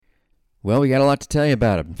Well, we got a lot to tell you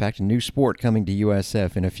about it. In fact, a new sport coming to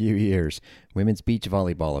USF in a few years. Women's beach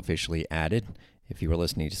volleyball officially added. If you were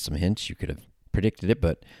listening to some hints, you could have predicted it,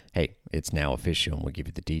 but hey, it's now official, and we'll give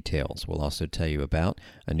you the details. We'll also tell you about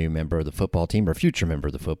a new member of the football team, or future member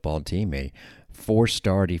of the football team, a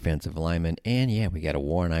four-star defensive lineman, and yeah, we got a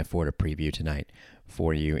Warren I-4 to preview tonight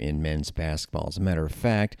for you in men's basketball. As a matter of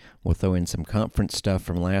fact, we'll throw in some conference stuff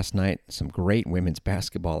from last night, some great women's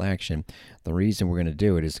basketball action. The reason we're going to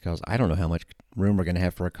do it is because I don't know how much room we're going to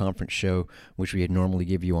have for a conference show, which we'd normally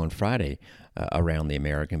give you on Friday around the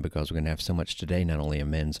American, because we're going to have so much today, not only a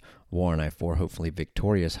men's Warren I-4, hopefully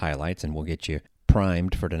victorious highlights, and we'll get you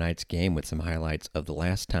primed for tonight's game with some highlights of the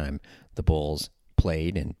last time the Bulls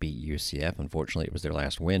played and beat UCF. Unfortunately, it was their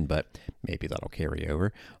last win, but maybe that'll carry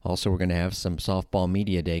over. Also, we're going to have some softball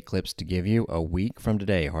media day clips to give you a week from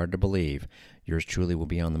today. Hard to believe. Yours truly will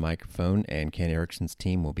be on the microphone, and Ken Erickson's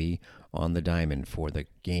team will be on the diamond for the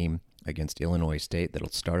game against Illinois State that'll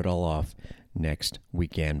start it all off next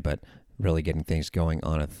weekend, but really getting things going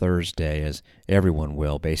on a Thursday, as everyone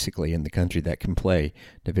will, basically, in the country that can play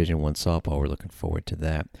Division I softball. We're looking forward to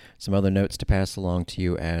that. Some other notes to pass along to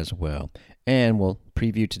you as well. And we'll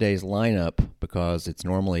preview today's lineup, because it's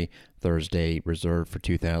normally Thursday reserved for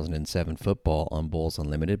 2007 football on Bulls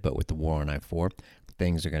Unlimited, but with the Warren I-4,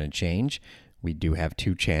 things are going to change. We do have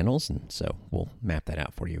two channels, and so we'll map that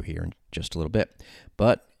out for you here in just a little bit.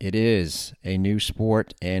 But it is a new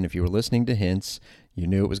sport, and if you were listening to hints, you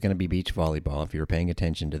knew it was going to be beach volleyball if you were paying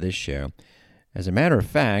attention to this show. As a matter of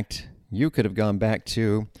fact, you could have gone back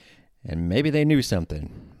to, and maybe they knew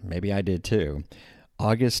something, maybe I did too,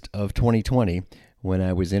 August of 2020, when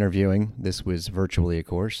I was interviewing, this was virtually, of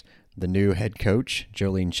course, the new head coach,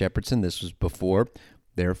 Jolene Shepherdson. This was before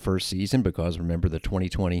their first season, because remember, the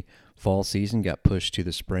 2020 fall season got pushed to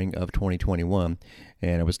the spring of 2021.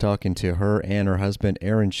 And I was talking to her and her husband,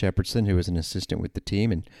 Aaron Shepherdson, who was an assistant with the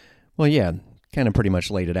team. And, well, yeah, kind of pretty much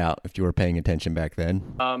laid it out if you were paying attention back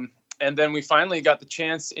then. And then we finally got the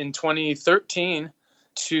chance in 2013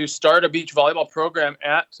 to start a beach volleyball program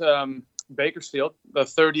at Bakersfield, the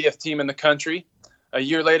 30th team in the country. A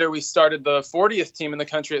year later, we started the 40th team in the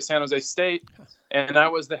country at San Jose State, and I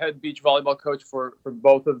was the head beach volleyball coach for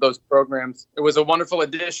both of those programs. It was a wonderful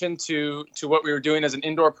addition to what we were doing as an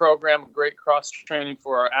indoor program, great cross-training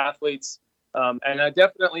for our athletes, and I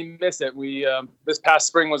definitely miss it. We this past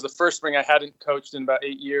spring was the first spring I hadn't coached in about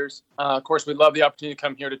 8 years. Of course, we'd love the opportunity to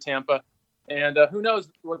come here to Tampa, and who knows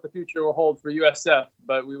what the future will hold for USF,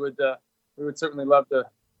 but we would certainly love to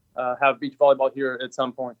have beach volleyball here at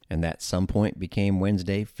some point. And that some point became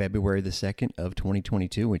Wednesday, February the 2nd of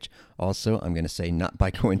 2022, which also, I'm going to say not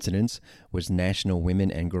by coincidence, was National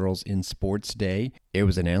Women and Girls in Sports Day. It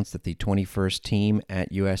was announced that the 21st team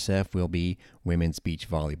at USF will be women's beach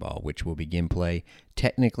volleyball, which will begin play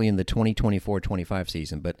technically in the 2024-25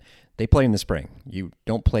 season, but they play in the spring. You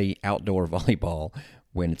don't play outdoor volleyball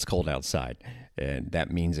when it's cold outside, and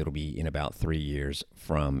that means it'll be in about 3 years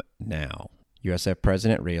from now. USF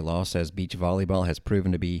President Ray Law says beach volleyball has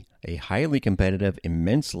proven to be a highly competitive,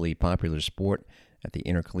 immensely popular sport at the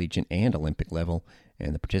intercollegiate and Olympic level,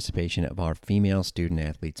 and the participation of our female student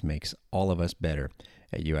athletes makes all of us better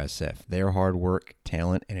at USF. Their hard work,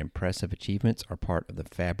 talent, and impressive achievements are part of the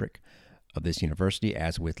fabric of this university.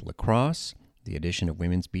 As with lacrosse, the addition of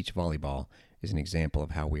women's beach volleyball is an example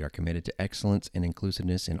of how we are committed to excellence and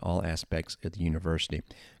inclusiveness in all aspects of the university.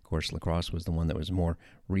 Of course, lacrosse was the one that was more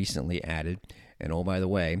recently added. And oh, by the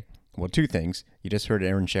way, well, two things. You just heard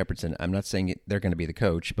Aaron Shepherdson. I'm not saying they're going to be the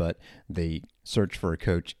coach, but the search for a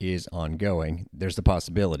coach is ongoing. There's the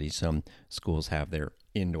possibility some schools have their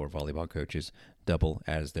indoor volleyball coaches double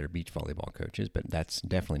as their beach volleyball coaches, but that's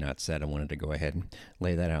definitely not said. I wanted to go ahead and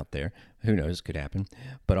lay that out there. Who knows, could happen.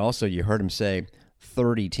 But also, you heard him say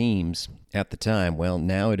 30 teams at the time. Well,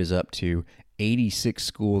 now it is up to 86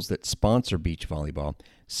 schools that sponsor beach volleyball,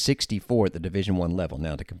 64 at the Division I level.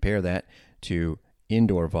 Now, to compare that to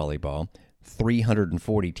indoor volleyball,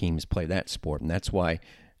 340 teams play that sport, and that's why,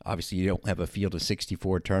 obviously, you don't have a field of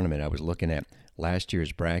 64 tournament. I was looking at last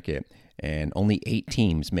year's bracket, and only 8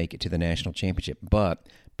 teams make it to the national championship. But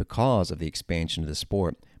because of the expansion of the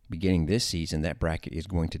sport, beginning this season, that bracket is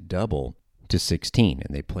going to double to 16,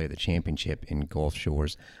 and they play the championship in Gulf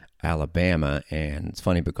Shores, Alabama. And it's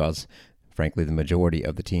funny because, frankly, the majority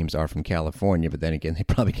of the teams are from California, but then again, they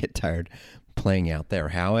probably get tired playing out there.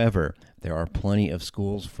 However, there are plenty of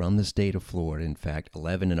schools from the state of Florida. In fact,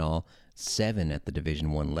 11 in all, 7 at the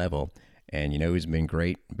Division I level. And you know who's been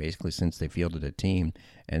great basically since they fielded a team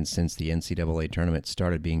and since the NCAA tournament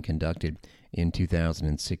started being conducted in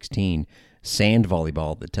 2016? Sand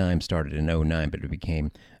volleyball at the time started in '09, but it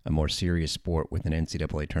became a more serious sport with an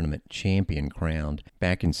NCAA tournament champion crowned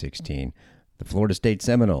back in '16. The Florida State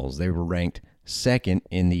Seminoles, they were ranked second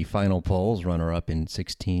in the final polls, runner-up in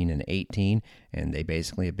 '16 and '18, and they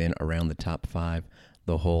basically have been around the top 5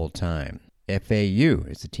 the whole time. FAU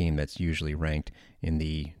is a team that's usually ranked in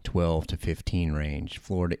the 12 to 15 range.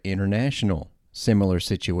 Florida International, similar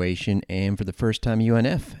situation, and for the first time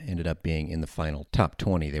UNF ended up being in the final top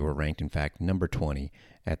 20. They were ranked, in fact, number 20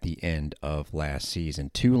 at the end of last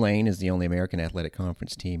season. Tulane is the only American Athletic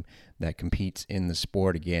Conference team that competes in the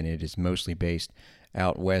sport. Again, it is mostly based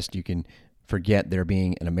out west. You can forget there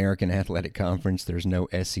being an American Athletic Conference. There's no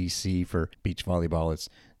SEC for beach volleyball. It's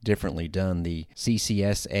differently done. The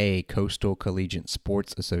CCSA, Coastal Collegiate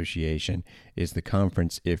Sports Association, is the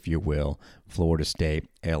conference, if you will. Florida State,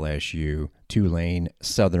 LSU, Tulane,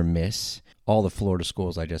 Southern Miss, all the Florida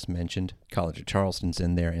schools I just mentioned. College of Charleston's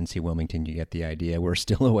in there, NC Wilmington, you get the idea. We're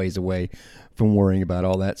still a ways away from worrying about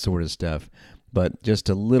all that sort of stuff. But just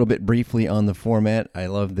a little bit briefly on the format, I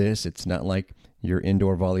love this. It's not like your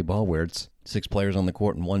indoor volleyball where it's 6 players on the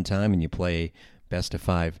court in one time and you play a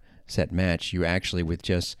best-of-5 set match. You actually, with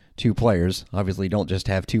just 2 players, obviously don't just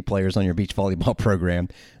have 2 players on your beach volleyball program.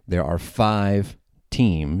 There are 5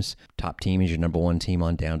 teams. Top team is your number 1 team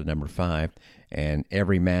on down to number 5. And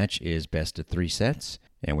every match is best of 3 sets.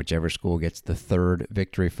 And whichever school gets the 3rd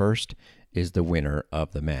victory first is the winner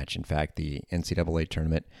of the match. In fact, the NCAA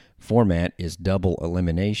tournament format is double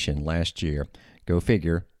elimination. Last year, go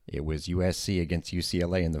figure, it was USC against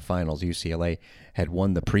UCLA in the finals. UCLA had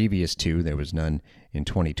won the previous 2. There was none in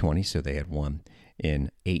 2020, so they had won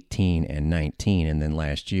in 18 and 19. And then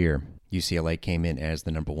last year, UCLA came in as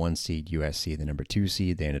the number 1 seed, USC the number 2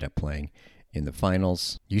 seed. They ended up playing in the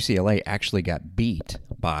finals. UCLA actually got beat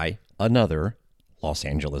by another Los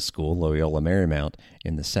Angeles school, Loyola Marymount,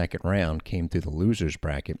 in the second round, came through the losers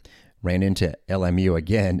bracket, ran into LMU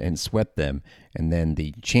again and swept them. And then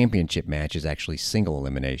the championship match is actually single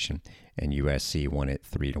elimination, and USC won it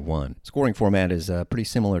 3-1. Scoring format is pretty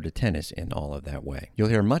similar to tennis in all of that way. You'll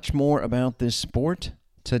hear much more about this sport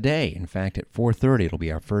today. In fact, at 4:30, it'll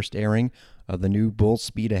be our first airing of the new Bull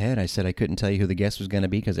Speed Ahead. I said I couldn't tell you who the guest was going to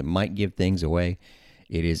be because it might give things away.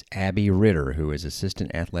 It is Abby Ritter, who is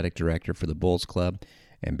Assistant Athletic Director for the Bulls Club,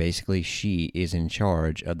 and basically she is in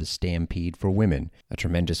charge of the Stampede for Women, a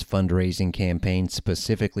tremendous fundraising campaign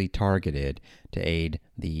specifically targeted to aid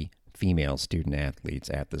the female student athletes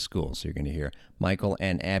at the school. So you're going to hear Michael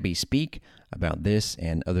and Abby speak about this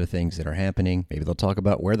and other things that are happening. Maybe they'll talk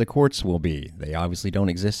about where the courts will be. They obviously don't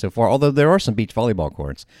exist so far, although there are some beach volleyball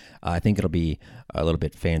courts. I think it'll be a little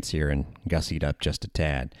bit fancier and gussied up just a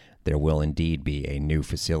tad. There will indeed be a new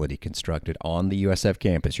facility constructed on the USF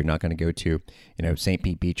campus. You're not going to go to, St.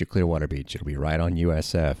 Pete Beach or Clearwater Beach. It'll be right on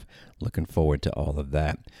USF. Looking forward to all of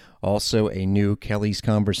that. Also, a new Kelly's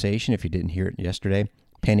Conversation, if you didn't hear it yesterday.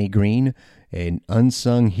 Penny Green, an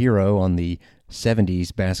unsung hero on the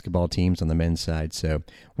 70s basketball teams on the men's side. So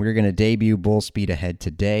we're going to debut Bull Speed Ahead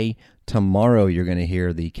today. Tomorrow, you're going to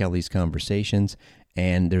hear the Kelly's Conversations.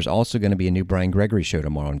 And there's also going to be a new Brian Gregory show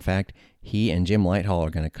tomorrow. In fact, he and Jim Lighthall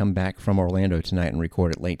are going to come back from Orlando tonight and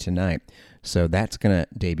record it late tonight. So that's going to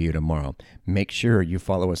debut tomorrow. Make sure you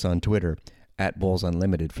follow us on Twitter at Bulls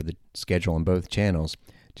Unlimited for the schedule on both channels.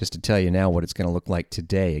 Just to tell you now what it's going to look like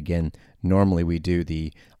today. Again, normally we do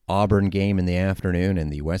the Auburn game in the afternoon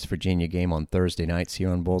and the West Virginia game on Thursday nights here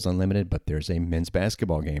on Bulls Unlimited, but there's a men's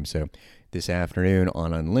basketball game. So this afternoon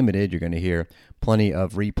on Unlimited, you're going to hear plenty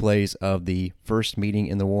of replays of the first meeting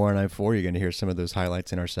in the War on I-4. You're going to hear some of those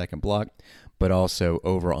highlights in our second block, but also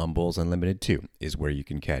over on Bulls Unlimited 2 is where you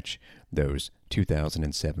can catch those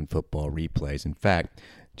 2007 football replays. In fact,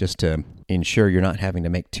 just to ensure you're not having to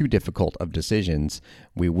make too difficult of decisions,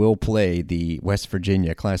 we will play the West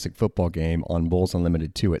Virginia Classic football game on Bulls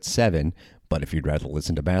Unlimited 2 at 7, but if you'd rather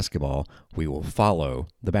listen to basketball, we will follow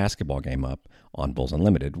the basketball game up on Bulls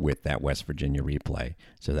Unlimited with that West Virginia replay,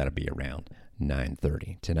 so that'll be around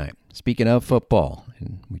 9:30 tonight. Speaking of football,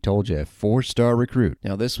 and we told you, a 4-star recruit.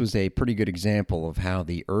 Now, this was a pretty good example of how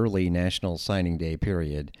the early National Signing Day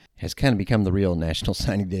period has kind of become the real National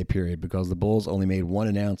Signing Day period because the Bulls only made one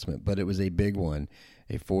announcement, but it was a big one.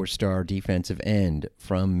 A 4-star defensive end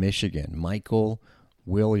from Michigan, Michael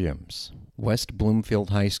Williams. West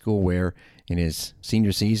Bloomfield High School, where in his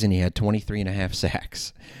senior season he had 23.5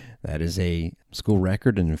 sacks. That is a school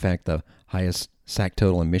record, and in fact the highest sack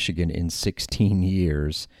total in Michigan in 16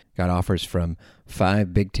 years. Got offers from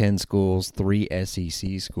 5 Big Ten schools, 3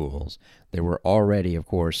 SEC schools. There were already, of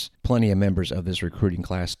course, plenty of members of this recruiting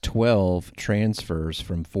class, 12 transfers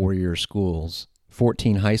from 4-year schools,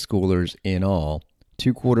 14 high schoolers in all,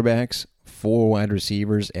 2 quarterbacks, 4 wide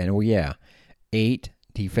receivers, and oh yeah, 8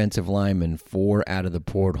 defensive linemen, 4 out of the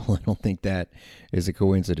portal. I don't think that is a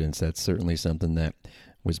coincidence. That's certainly something that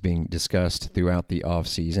was being discussed throughout the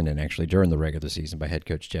offseason and actually during the regular season by head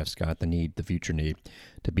coach Jeff Scott, the future need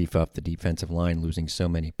to beef up the defensive line, losing so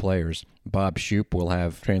many players. Bob Shoop will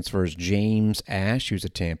have transfers James Ash, who's a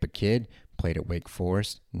Tampa kid, played at Wake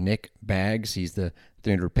Forest. Nick Baggs, he's the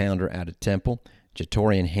 300-pounder out of Temple.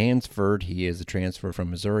 Jatorian Hansford, he is a transfer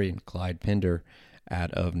from Missouri. And Clyde Pender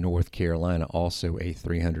out of North Carolina, also a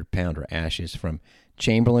 300-pounder. Ash is from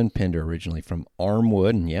Chamberlain, Pender originally from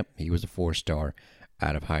Armwood, and yep, he was a 4-star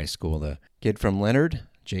out of high school. The kid from Leonard,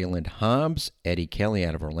 Jalen Hobbs, Eddie Kelly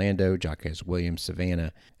out of Orlando, Jaquez Williams,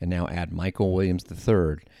 Savannah, and now add Michael Williams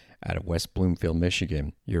III out of West Bloomfield,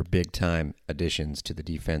 Michigan. Your big-time additions to the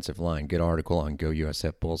defensive line. Good article on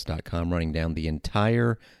GoUSFBulls.com running down the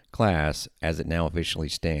entire class as it now officially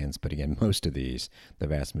stands. But again, most of these, the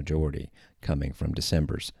vast majority, coming from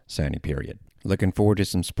December's signing period. Looking forward to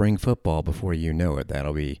some spring football before you know it.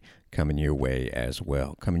 That'll be coming your way as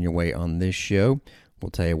well. Coming your way on this show,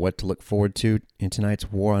 we'll tell you what to look forward to in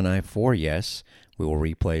tonight's War on I-4. Yes, we will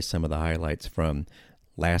replay some of the highlights from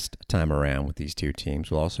last time around with these two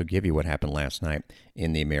teams. We'll also give you what happened last night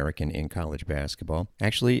in the American in college basketball.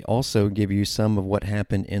 Actually, also give you some of what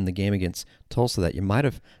happened in the game against Tulsa that you might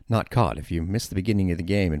have not caught if you missed the beginning of the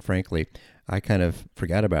game. And frankly, I kind of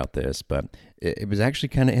forgot about this, but it was actually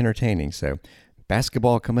kind of entertaining. So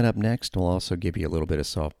basketball coming up next. We'll also give you a little bit of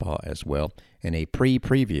softball as well and a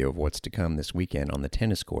preview of what's to come this weekend on the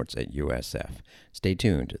tennis courts at USF. Stay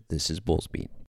tuned. This is Bulls Beat.